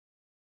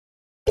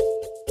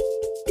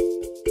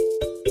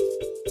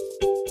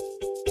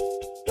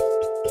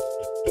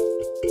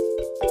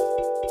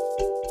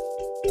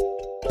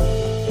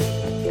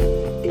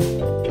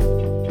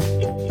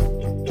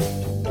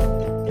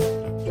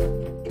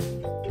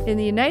In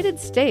the United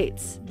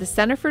States, the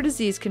Center for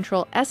Disease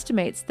Control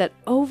estimates that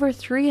over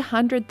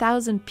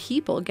 300,000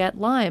 people get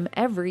Lyme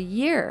every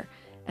year.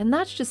 And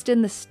that's just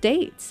in the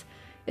States.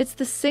 It's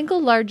the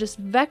single largest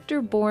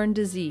vector-borne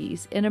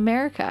disease in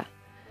America.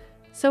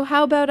 So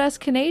how about us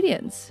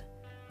Canadians?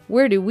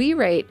 Where do we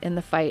rate in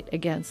the fight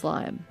against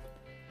Lyme?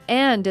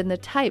 And in the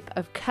type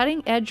of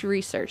cutting-edge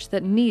research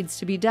that needs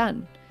to be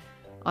done?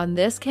 On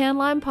this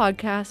CanLyme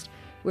podcast,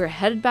 we're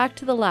headed back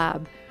to the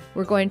lab.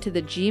 We're going to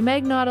the G.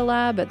 Magnata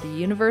Lab at the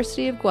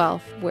University of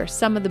Guelph, where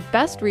some of the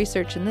best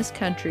research in this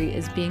country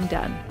is being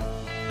done.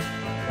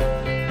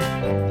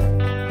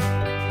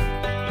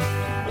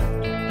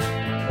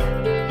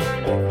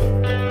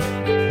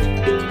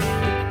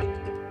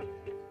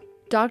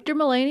 Dr.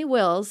 Melanie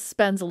Wills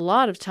spends a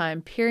lot of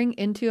time peering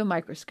into a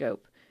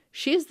microscope.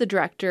 She is the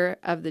director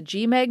of the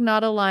G.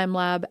 Magnata Lyme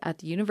Lab at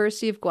the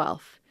University of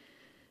Guelph.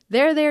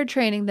 There they are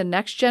training the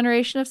next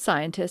generation of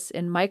scientists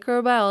in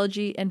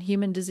microbiology and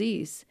human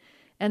disease.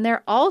 And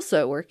they're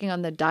also working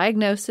on the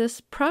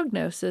diagnosis,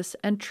 prognosis,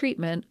 and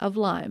treatment of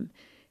Lyme.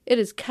 It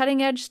is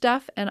cutting-edge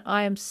stuff, and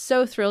I am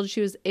so thrilled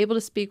she was able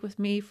to speak with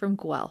me from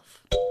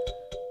Guelph.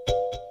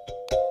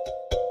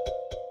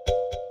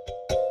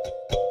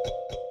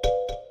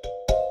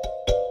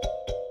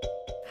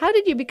 How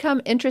did you become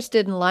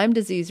interested in Lyme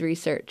disease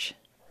research?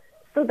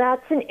 So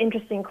that's an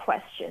interesting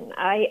question.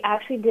 I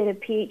actually did a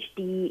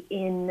PhD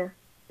in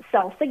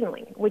cell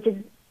signaling, which is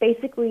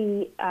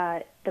basically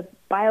the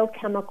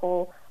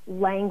biochemical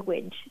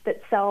language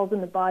that cells in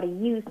the body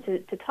use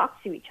to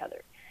talk to each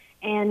other.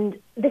 And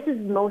this is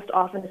most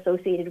often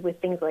associated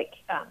with things like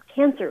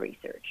cancer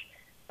research,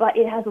 but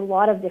it has a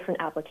lot of different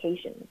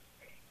applications.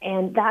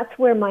 And that's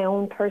where my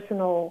own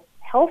personal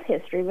health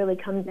history really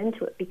comes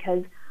into it,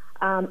 because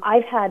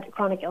I've had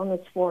chronic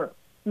illness for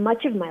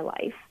much of my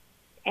life,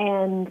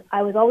 and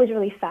I was always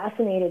really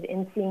fascinated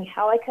in seeing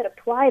how I could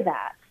apply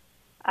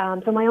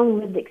that from my own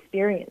lived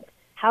experience,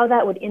 how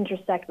that would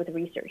intersect with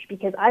research,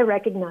 because I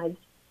recognized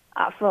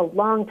for a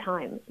long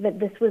time that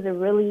this was a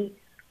really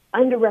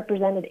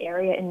underrepresented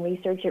area in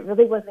research. It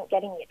really wasn't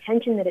getting the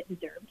attention that it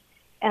deserved,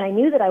 and I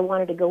knew that I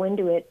wanted to go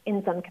into it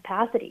in some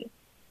capacity.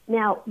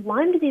 Now,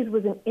 Lyme disease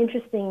was an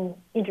interesting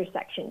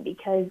intersection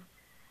because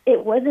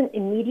it wasn't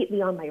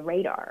immediately on my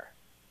radar,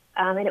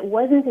 and it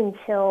wasn't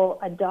until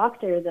a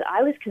doctor that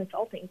I was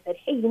consulting said,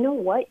 hey, you know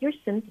what, your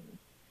symptoms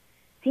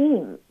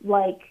seem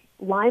like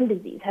Lyme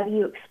disease. Have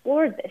you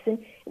explored this? And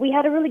we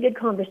had a really good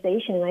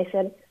conversation, and I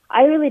said,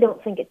 I really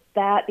don't think it's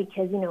that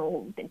because,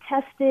 we've been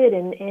tested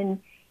and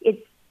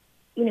it's,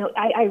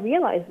 I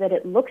realize that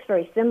it looks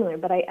very similar,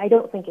 but I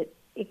don't think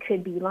it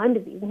could be Lyme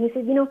disease. And he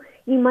said,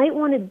 you might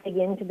want to dig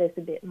into this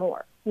a bit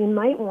more. You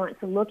might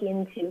want to look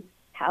into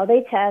how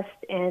they test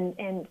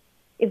and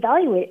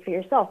evaluate it for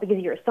yourself because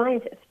you're a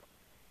scientist.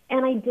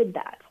 And I did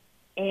that.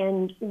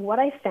 And what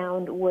I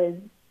found was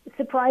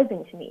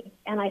surprising to me.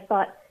 And I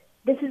thought,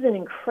 this is an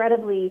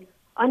incredibly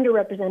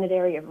underrepresented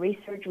area of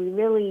research. We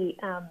really,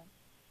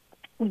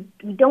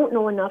 we don't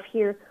know enough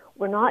here.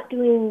 We're not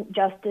doing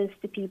justice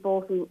to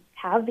people who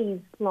have these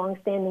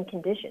long-standing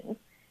conditions.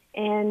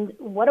 And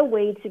what a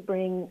way to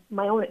bring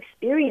my own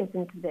experience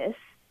into this,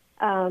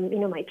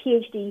 my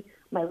PhD,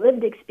 my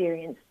lived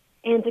experience,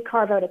 and to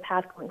carve out a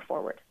path going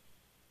forward.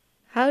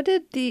 How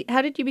did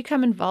you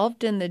become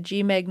involved in the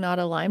G.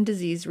 Magnata Lyme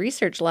disease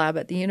research lab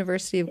at the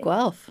University of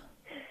Guelph?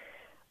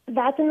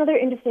 That's another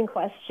interesting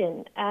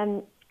question.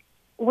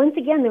 Once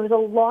again, there was a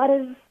lot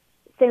of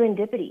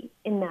serendipity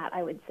in that,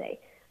 I would say.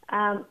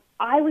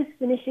 I was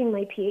finishing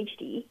my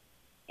PhD,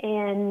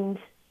 and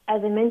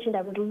as I mentioned,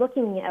 I was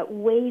looking at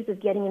ways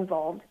of getting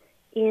involved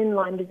in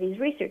Lyme disease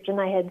research,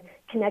 and I had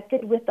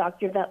connected with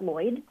Dr. Yvette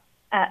Lloyd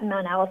at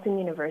Mount Allison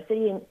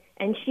University,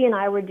 and she and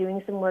I were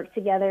doing some work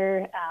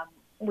together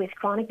with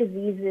chronic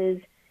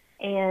diseases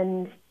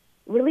and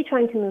really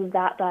trying to move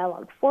that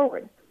dialogue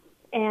forward.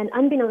 And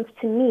unbeknownst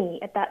to me,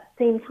 at that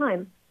same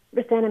time,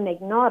 Rosanna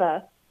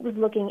Magnata was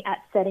looking at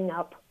setting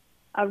up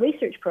a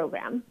research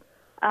program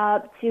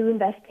to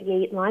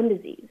investigate Lyme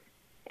disease.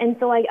 And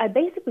so I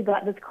basically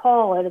got this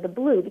call out of the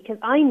blue because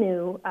I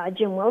knew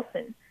Jim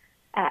Wilson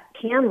at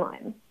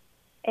CanLyme,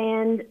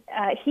 and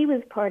he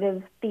was part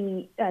of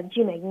the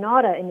G.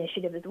 Magnata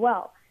initiative as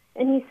well.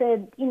 And he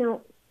said,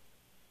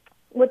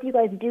 what do you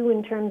guys do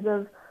in terms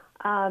of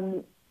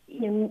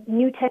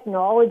new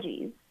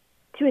technologies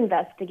to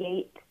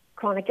investigate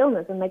chronic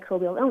illness and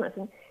microbial illness?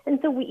 And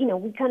so we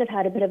kind of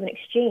had a bit of an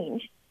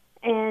exchange.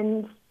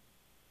 And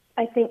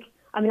I think,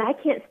 I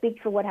can't speak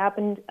for what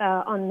happened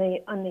on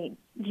the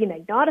G.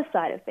 Magnata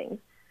side of things,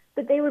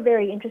 but they were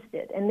very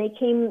interested, and they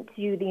came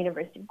to the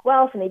University of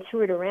Guelph and they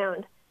toured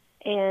around.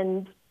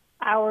 And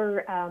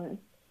our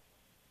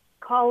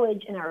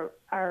college and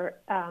our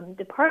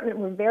department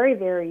were very,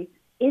 very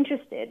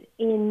interested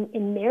in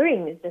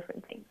marrying these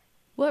different things.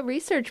 What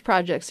research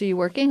projects are you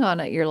working on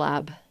at your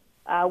lab?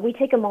 We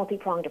take a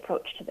multi-pronged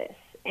approach to this.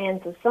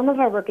 And so some of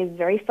our work is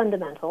very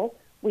fundamental.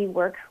 We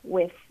work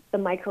with the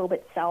microbe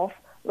itself,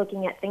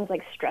 looking at things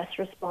like stress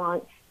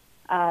response,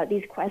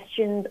 these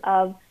questions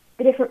of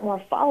the different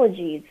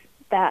morphologies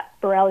that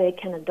Borrelia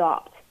can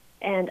adopt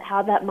and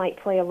how that might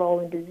play a role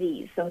in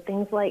disease. So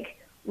things like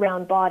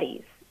round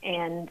bodies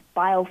and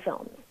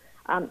biofilms,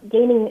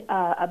 gaining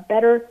a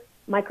better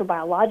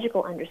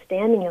microbiological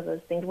understanding of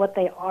those things, what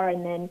they are,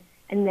 and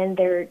then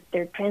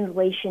their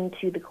translation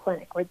to the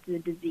clinic or to the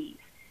disease.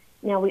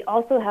 Now, we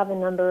also have a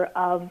number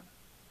of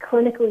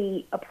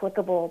clinically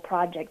applicable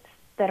projects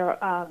that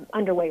are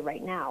underway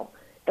right now.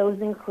 Those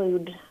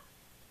include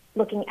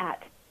looking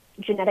at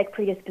genetic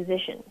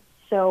predisposition.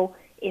 So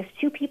if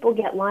two people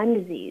get Lyme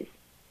disease,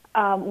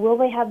 will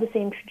they have the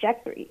same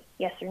trajectory,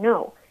 yes or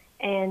no?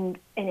 And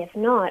if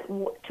not,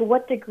 to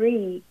what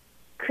degree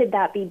could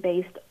that be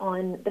based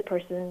on the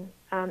person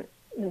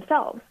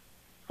themselves?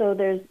 So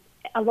there's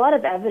a lot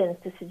of evidence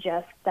to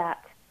suggest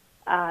that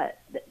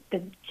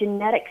the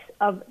genetics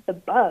of the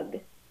bug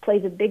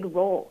plays a big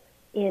role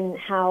in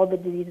how the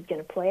disease is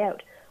going to play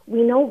out.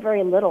 We know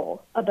very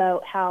little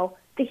about how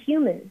the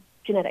human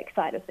genetic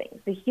side of things,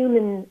 the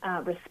human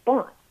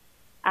response,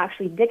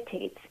 actually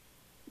dictates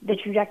the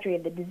trajectory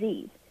of the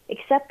disease,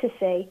 except to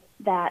say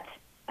that,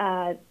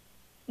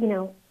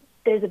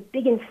 there's a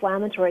big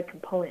inflammatory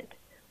component.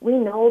 We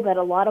know that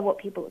a lot of what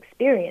people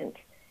experience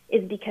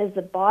is because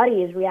the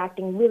body is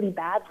reacting really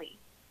badly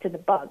to the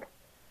bug.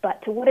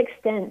 But to what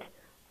extent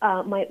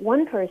might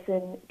one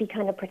person be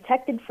kind of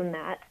protected from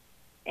that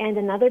and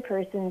another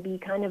person be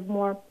kind of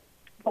more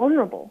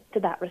vulnerable to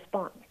that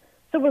response?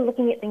 So we're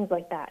looking at things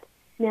like that.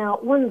 Now,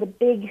 one of the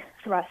big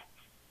thrusts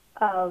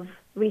of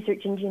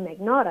research in G.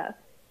 magnata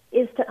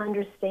is to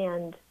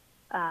understand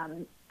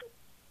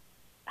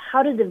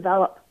how to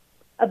develop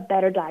a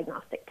better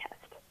diagnostic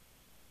test.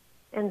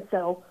 And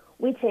so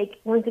we take,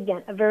 once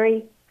again, a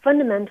very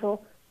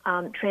fundamental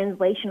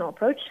translational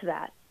approach to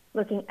that,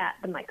 looking at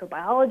the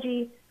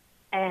microbiology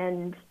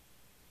and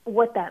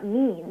what that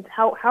means.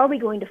 How are we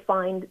going to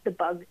find the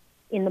bug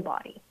in the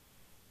body?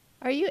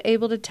 Are you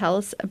able to tell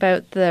us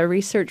about the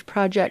research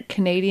project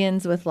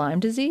Canadians with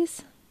Lyme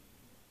Disease?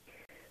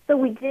 So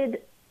we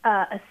did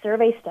a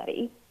survey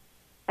study.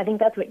 I think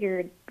that's what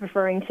you're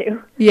referring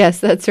to. Yes,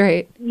 that's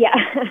right. Yeah.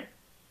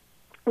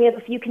 We have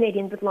a few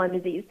Canadians with Lyme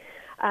disease.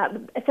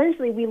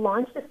 Essentially, we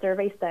launched a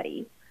survey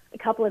study a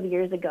couple of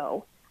years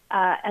ago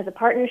as a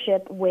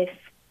partnership with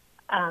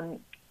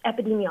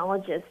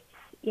epidemiologists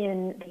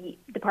in the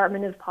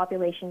Department of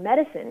Population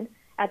Medicine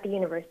at the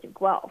University of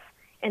Guelph.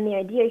 And the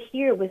idea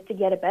here was to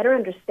get a better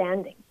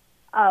understanding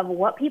of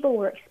what people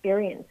were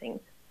experiencing,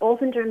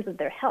 both in terms of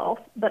their health,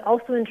 but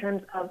also in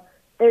terms of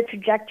their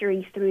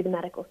trajectory through the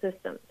medical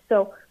system.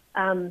 So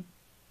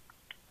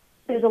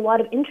there's a lot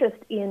of interest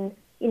in,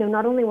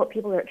 not only what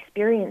people are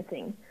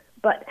experiencing,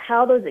 but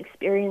how those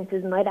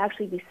experiences might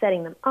actually be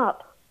setting them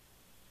up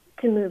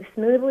to move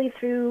smoothly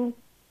through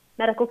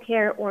medical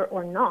care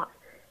or not.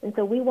 And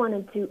so we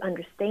wanted to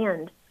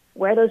understand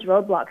where those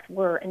roadblocks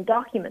were and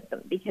document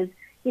them because,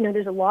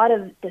 there's a lot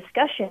of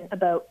discussion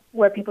about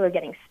where people are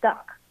getting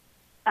stuck,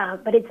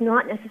 but it's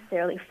not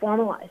necessarily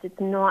formalized. It's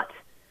not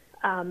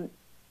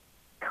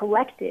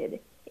collected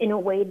in a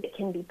way that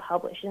can be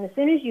published. And as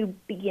soon as you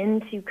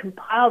begin to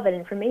compile that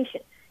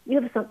information,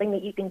 you have something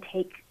that you can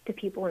take to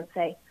people and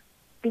say,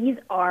 these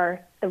are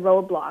the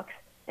roadblocks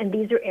and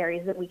these are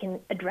areas that we can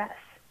address.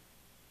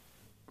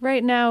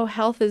 Right now,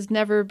 health has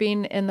never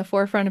been in the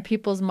forefront of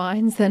people's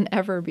minds than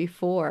ever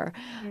before.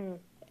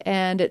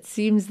 And it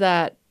seems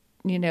that,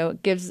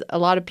 it gives a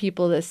lot of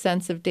people this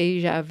sense of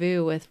deja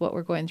vu with what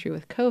we're going through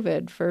with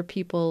COVID for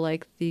people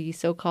like the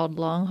so-called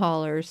long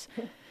haulers.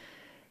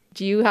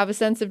 Do you have a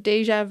sense of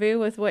deja vu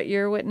with what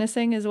you're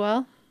witnessing as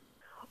well?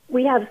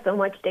 We have so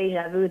much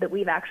deja vu that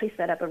we've actually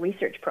set up a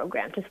research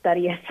program to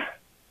study it.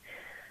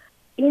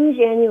 In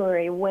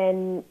January,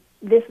 when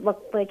this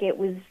looked like it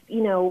was,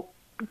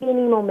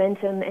 gaining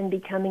momentum and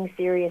becoming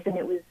serious, and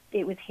it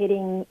was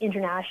hitting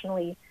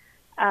internationally,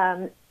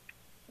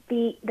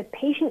 the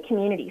patient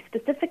community,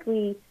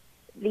 specifically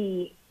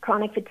the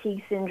chronic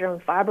fatigue syndrome,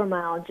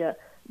 fibromyalgia,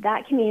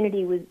 that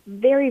community was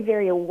very,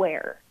 very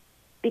aware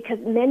because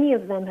many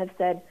of them have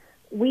said,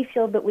 we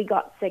feel that we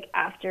got sick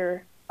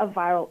after a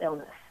viral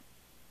illness.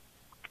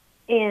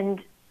 And,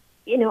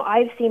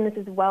 I've seen this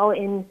as well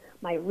in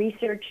my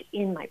research,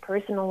 in my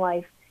personal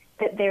life,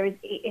 that there's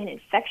an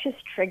infectious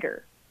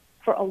trigger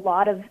for a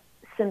lot of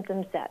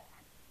symptom sets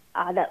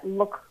that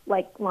look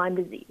like Lyme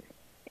disease.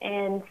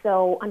 And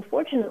so,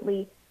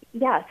 unfortunately,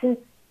 since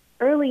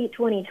early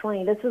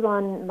 2020, this was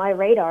on my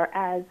radar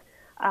as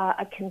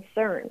a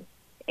concern.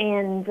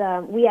 And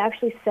we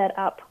actually set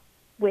up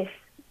with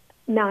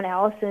Mount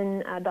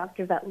Allison,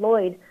 Dr. Vet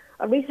Lloyd,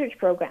 a research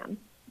program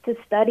to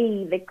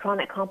study the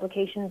chronic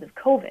complications of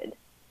COVID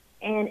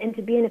and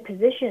to be in a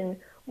position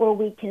where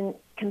we can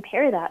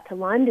compare that to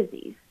Lyme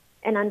disease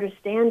and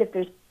understand if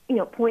there's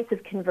points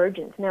of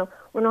convergence. Now,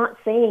 we're not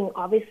saying,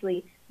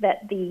 obviously,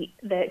 that the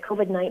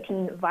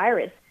COVID-19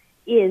 virus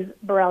is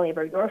Borrelia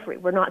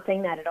burgdorferi. We're not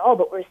saying that at all,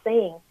 but we're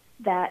saying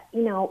that,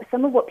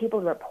 some of what people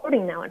are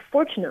reporting now,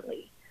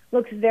 unfortunately,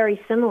 looks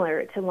very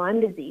similar to Lyme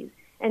disease.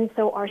 And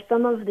so are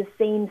some of the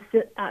same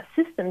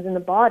systems in the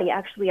body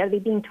actually, are they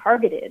being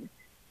targeted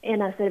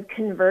in a sort of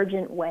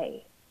convergent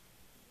way?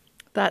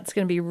 That's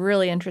going to be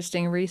really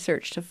interesting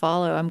research to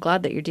follow. I'm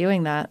glad that you're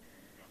doing that.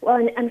 Well,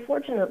 and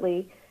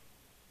unfortunately,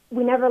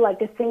 we never like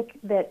to think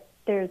that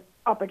there's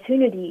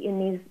opportunity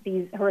in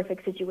these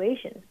horrific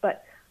situations.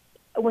 But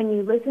when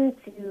you listen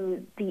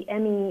to the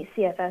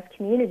ME/CFS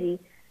community,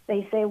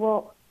 they say,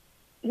 well,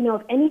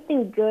 if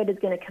anything good is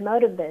going to come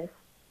out of this,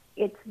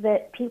 it's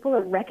that people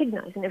are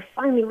recognizing, they're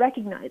finally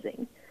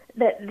recognizing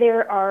that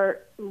there are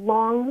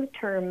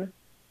long-term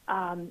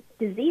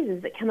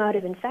diseases that come out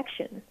of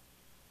infection.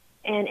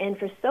 And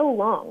for so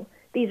long,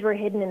 these were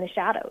hidden in the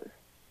shadows.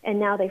 And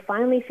now they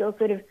finally feel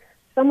sort of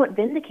somewhat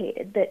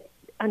vindicated that,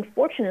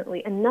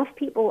 unfortunately, enough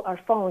people are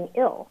falling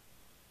ill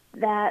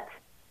that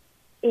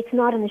it's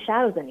not in the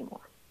shadows anymore.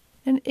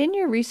 And in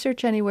your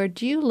research anywhere,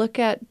 do you look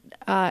at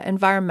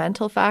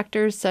environmental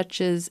factors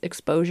such as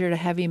exposure to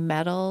heavy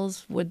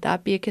metals? Would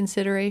that be a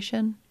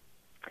consideration?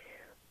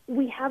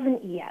 We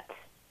haven't yet,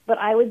 but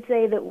I would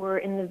say that we're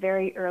in the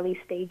very early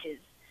stages.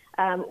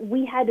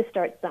 We had to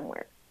start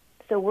somewhere.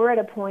 So we're at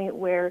a point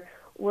where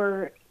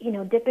we're,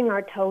 dipping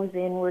our toes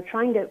in. We're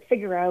trying to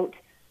figure out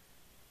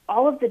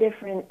all of the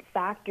different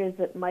factors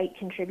that might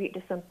contribute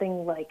to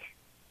something like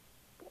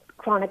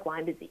chronic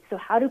Lyme disease. So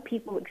how do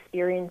people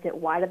experience it?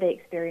 Why do they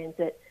experience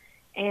it?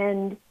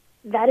 And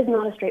that is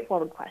not a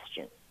straightforward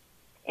question.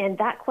 And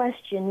that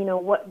question,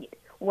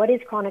 what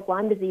is chronic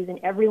Lyme disease, and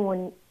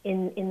everyone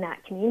in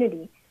that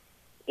community,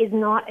 is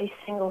not a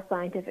single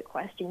scientific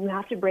question. You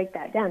have to break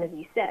that down, as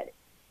you said,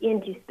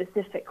 into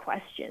specific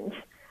questions,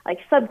 like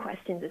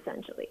sub-questions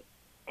essentially.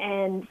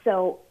 And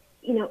so,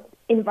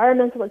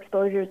 environmental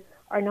exposures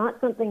are not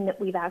something that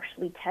we've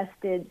actually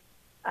tested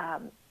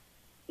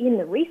in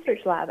the research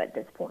lab at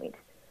this point.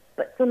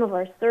 But some of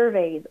our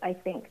surveys, I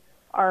think,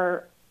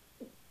 are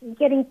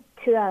getting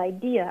to that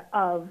idea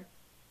of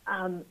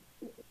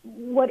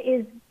what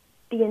is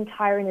the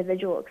entire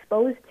individual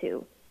exposed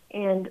to,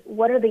 and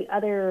what are the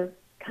other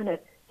kind of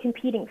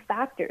competing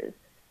factors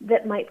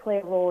that might play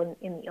a role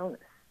in the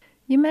illness.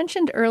 You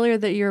mentioned earlier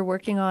that you're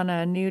working on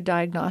a new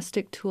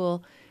diagnostic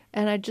tool,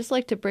 and I'd just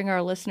like to bring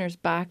our listeners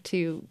back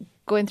to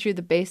going through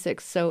the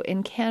basics. So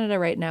in Canada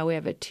right now, we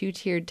have a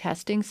 2-tiered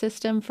testing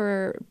system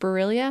for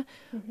Borrelia.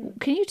 Mm-hmm.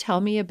 Can you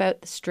tell me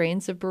about the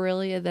strains of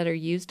Borrelia that are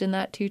used in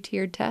that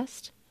 2-tiered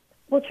test?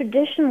 Well,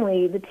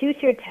 traditionally, the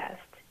 2-tiered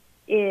test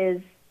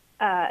is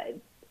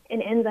an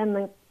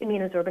enzyme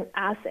immunosorbent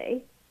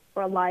assay,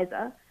 or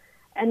ELISA,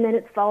 and then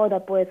it's followed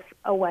up with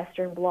a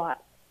Western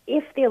blot.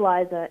 If the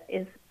ELISA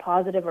is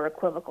positive or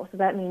equivocal, so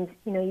that means,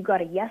 you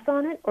got a yes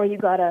on it or you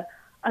got a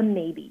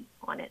maybe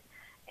on it.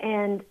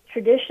 And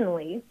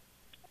traditionally,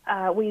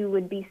 we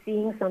would be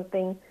seeing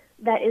something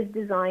that is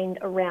designed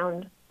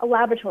around a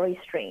laboratory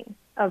strain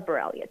of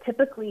Borrelia.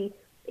 Typically,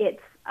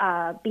 it's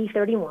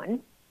B31,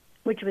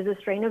 which was a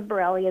strain of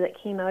Borrelia that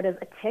came out of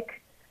a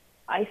tick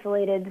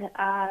isolated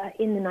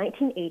in the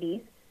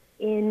 1980s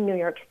in New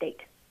York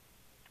State.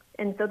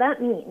 And so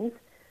that means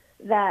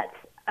that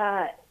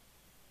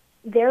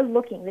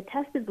the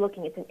test is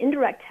looking, it's an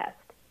indirect test,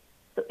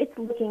 so it's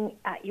looking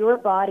at your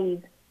body's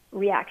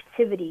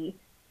reactivity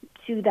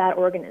to that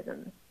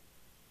organism.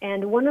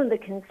 And one of the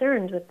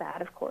concerns with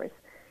that, of course,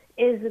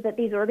 is that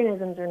these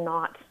organisms are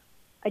not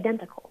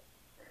identical.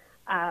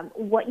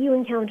 What you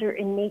encounter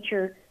in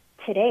nature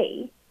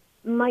today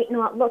might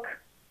not look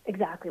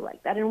exactly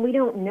like that, and we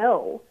don't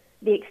know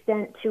the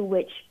extent to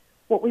which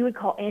what we would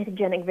call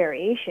antigenic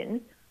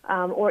variation,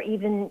 or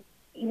even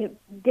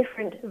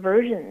different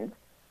versions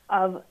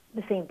of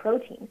the same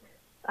protein,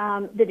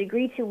 the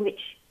degree to which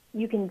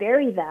you can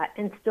vary that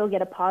and still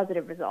get a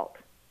positive result.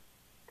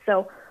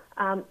 So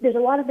there's a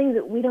lot of things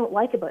that we don't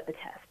like about the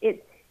test.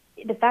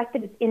 The fact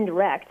that it's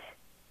indirect,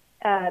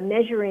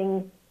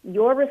 measuring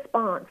your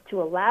response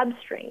to a lab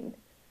strain,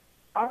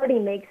 already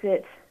makes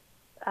it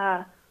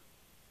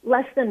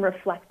less than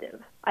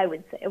reflective, I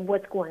would say, of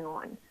what's going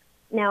on.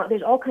 Now,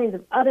 there's all kinds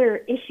of other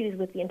issues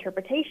with the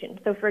interpretation.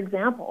 So, for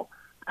example,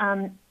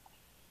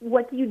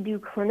 what do you do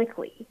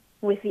clinically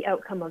with the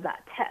outcome of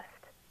that test?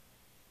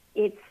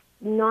 It's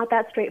not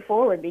that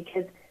straightforward,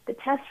 because the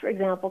test, for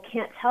example,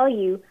 can't tell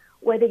you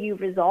whether you've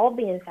resolved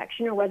the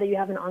infection or whether you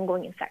have an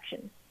ongoing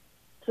infection.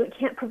 So it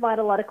can't provide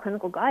a lot of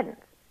clinical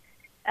guidance.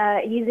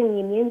 Using the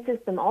immune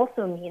system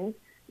also means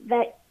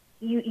that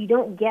you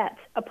don't get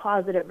a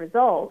positive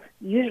result,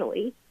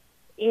 usually,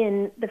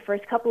 in the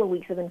first couple of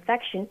weeks of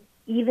infection,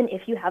 even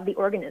if you have the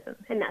organism.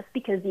 And that's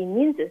because the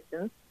immune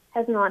system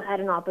has not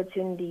had an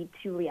opportunity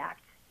to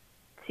react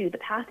to the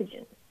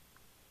pathogen.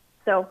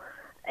 So,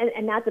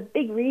 and that's a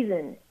big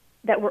reason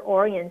that we're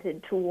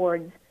oriented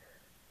towards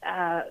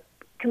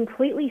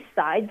completely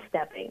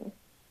sidestepping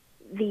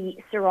the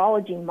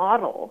serology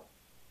model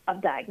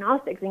of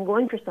diagnostics and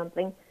going for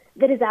something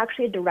that is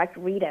actually a direct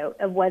readout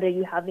of whether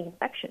you have the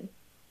infection.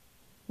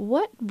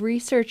 What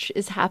research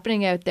is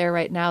happening out there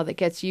right now that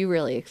gets you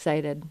really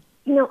excited?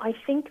 I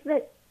think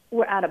that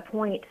we're at a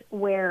point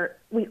where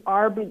we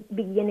are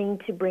beginning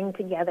to bring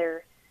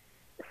together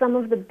some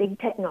of the big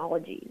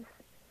technologies,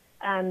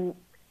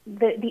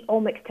 the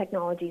omics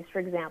technologies, for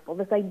example,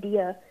 this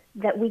idea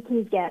that we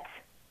can get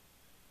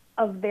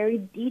a very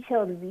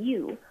detailed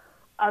view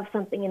of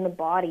something in the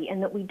body,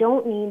 and that we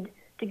don't need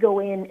to go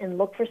in and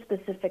look for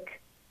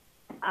specific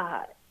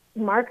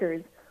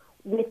markers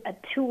with a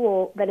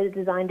tool that is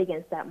designed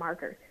against that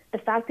marker. The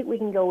fact that we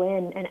can go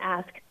in and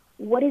ask,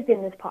 what is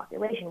in this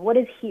population? What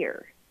is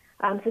here?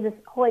 So this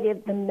whole idea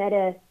of the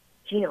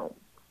meta-genome,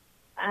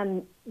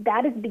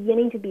 that is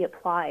beginning to be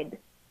applied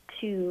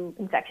to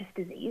infectious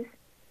disease.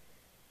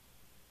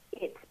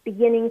 It's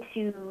beginning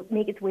to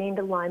make its way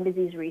into Lyme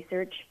disease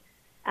research.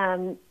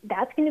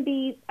 That's going to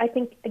be, I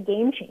think, a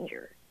game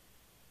changer.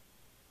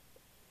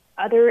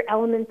 Other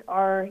elements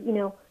are,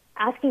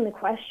 asking the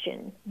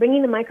question,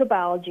 bringing the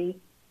microbiology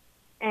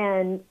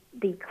and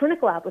the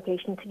clinical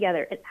application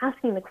together and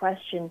asking the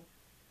question,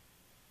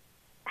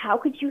 how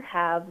could you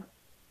have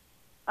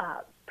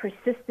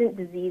persistent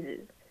diseases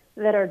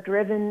that are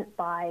driven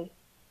by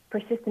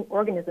persistent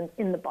organisms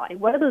in the body?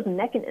 What are those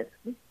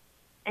mechanisms?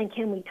 And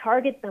can we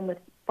target them with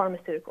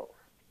pharmaceuticals?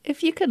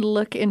 If you could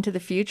look into the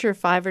future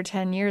 5 or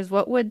 10 years,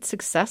 what would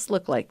success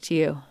look like to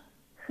you?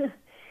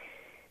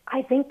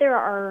 I think there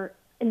are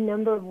a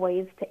number of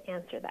ways to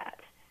answer that.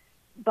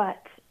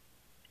 But,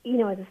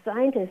 as a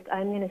scientist,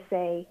 I'm going to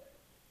say,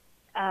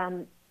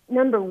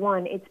 number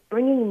one, it's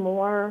bringing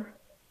more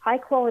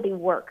high-quality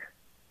work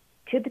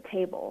to the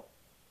table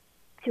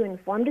to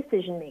inform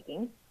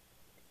decision-making,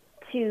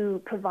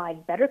 to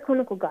provide better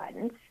clinical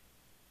guidance,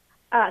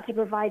 to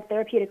provide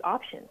therapeutic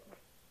options.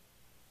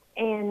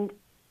 And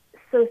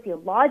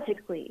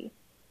sociologically,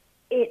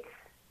 it's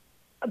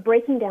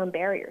breaking down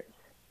barriers.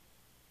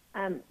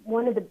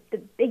 One of the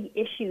big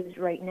issues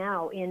right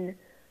now in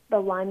the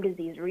Lyme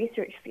disease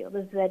research field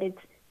is that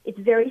it's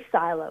very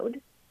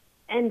siloed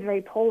and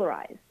very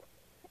polarized.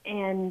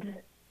 And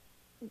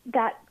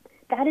that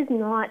is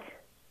not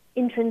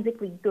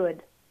intrinsically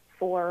good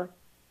for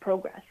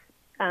progress.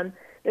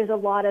 There's a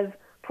lot of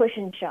push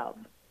and shove.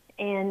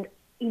 And,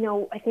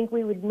 I think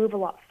we would move a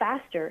lot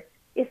faster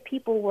if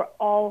people were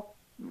all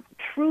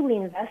truly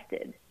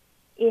invested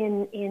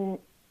in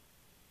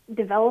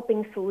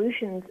developing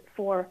solutions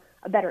for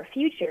a better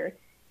future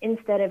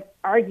instead of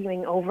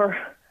arguing over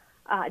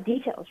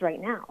details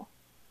right now.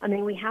 I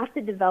mean, we have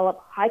to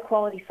develop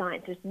high-quality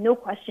science. There's no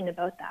question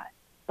about that.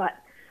 But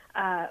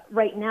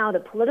right now, the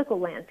political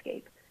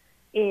landscape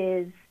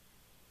is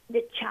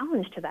the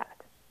challenge to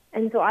that.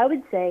 And so I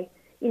would say,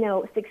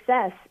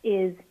 success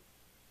is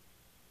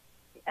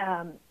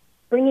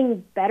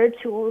bringing better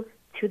tools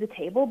to the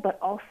table, but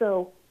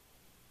also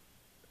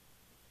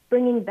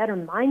bringing better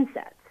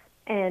mindsets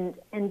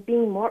and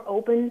being more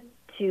open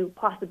to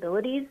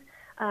possibilities.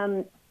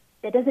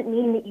 That doesn't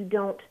mean that you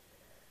don't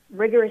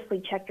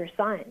rigorously check your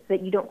science,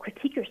 that you don't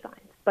critique your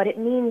science, but it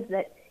means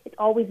that it's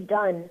always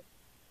done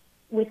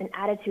with an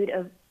attitude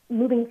of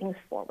moving things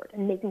forward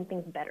and making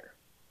things better.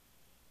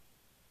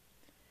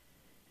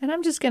 And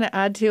I'm just going to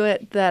add to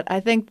it that I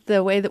think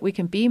the way that we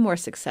can be more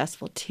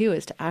successful, too,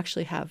 is to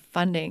actually have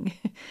funding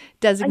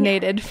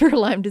designated for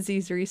Lyme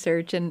disease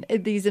research and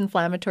these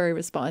inflammatory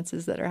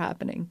responses that are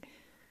happening.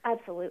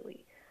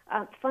 Absolutely.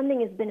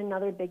 Funding has been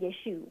another big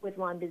issue with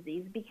Lyme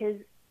disease because,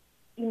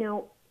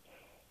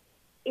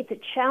 it's a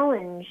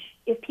challenge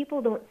if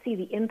people don't see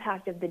the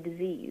impact of the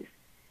disease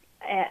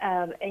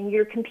and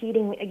you're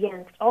competing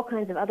against all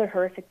kinds of other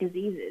horrific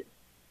diseases.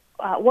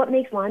 What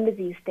makes Lyme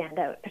disease stand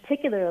out,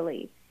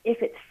 particularly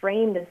if it's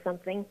framed as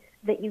something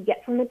that you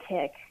get from a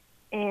tick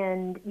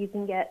and you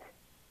can get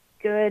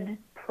good,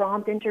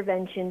 prompt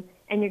intervention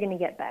and you're going to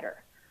get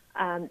better.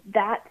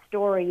 That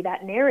story,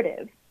 that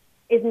narrative,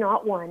 is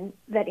not one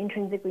that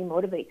intrinsically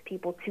motivates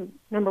people to,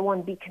 number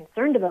one, be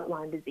concerned about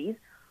Lyme disease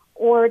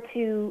or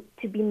to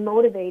be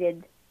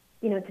motivated,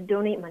 to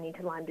donate money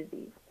to Lyme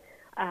disease.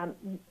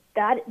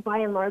 That, by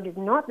and large, is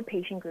not the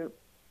patient group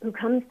who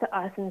comes to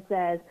us and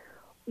says,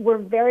 we're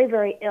very,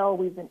 very ill.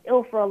 We've been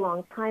ill for a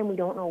long time. We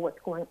don't know what's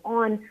going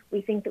on.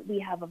 We think that we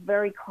have a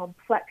very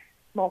complex,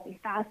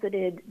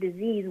 multifaceted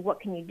disease. What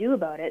can you do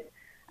about it?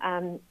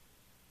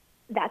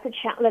 That's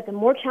a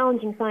more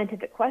challenging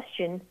scientific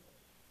question,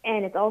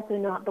 and it's also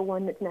not the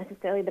one that's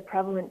necessarily the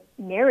prevalent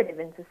narrative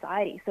in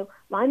society. So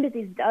Lyme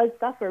disease does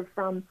suffer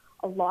from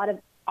a lot of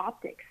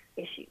optics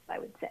issues, I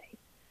would say,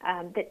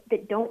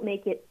 that don't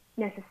make it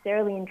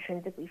necessarily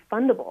intrinsically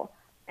fundable.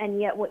 And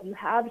yet what you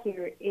have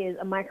here is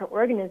a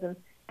microorganism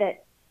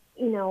that,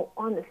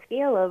 on the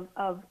scale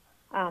of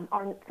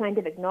our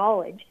scientific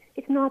knowledge,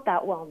 it's not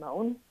that well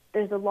known.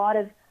 There's a lot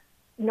of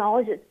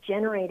knowledge that's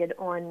generated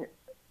on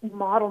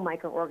model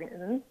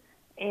microorganisms,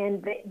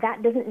 and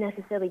that doesn't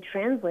necessarily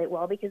translate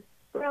well because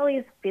Borrelia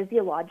is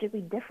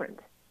physiologically different.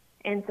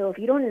 And so if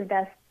you don't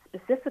invest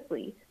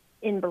specifically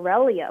in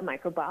Borrelia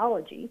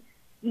microbiology,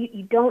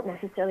 you don't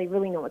necessarily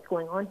really know what's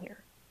going on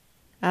here.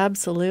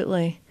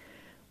 Absolutely.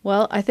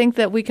 Well, I think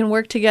that we can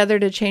work together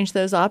to change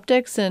those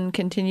optics and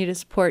continue to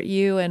support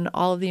you and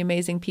all of the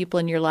amazing people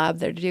in your lab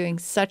that are doing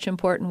such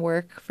important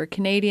work for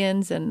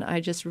Canadians. And I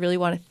just really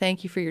want to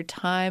thank you for your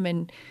time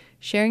and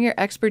sharing your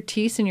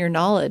expertise and your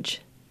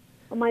knowledge.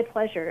 Well, my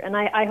pleasure. And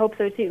I hope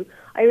so, too.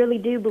 I really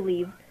do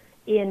believe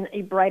in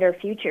a brighter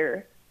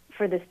future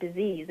for this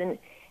disease.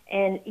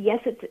 And yes,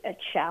 it's a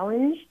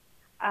challenge.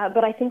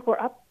 but I think we're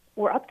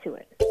up to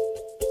it.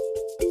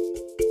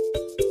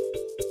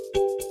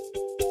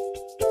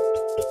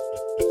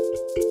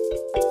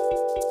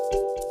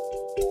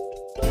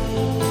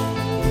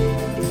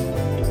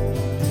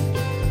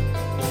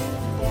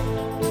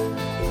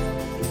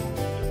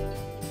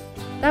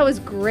 That was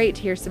great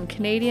to hear some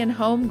Canadian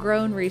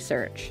homegrown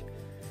research.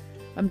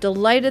 I'm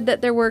delighted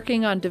that they're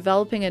working on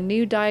developing a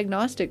new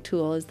diagnostic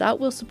tool, as that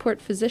will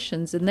support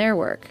physicians in their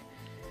work.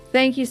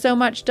 Thank you so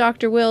much,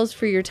 Dr. Wills,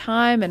 for your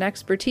time and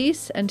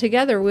expertise, and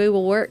together we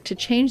will work to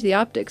change the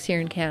optics here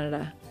in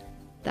Canada.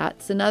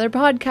 That's another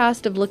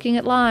podcast of Looking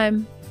at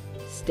Lyme.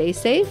 Stay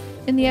safe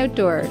in the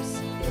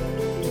outdoors.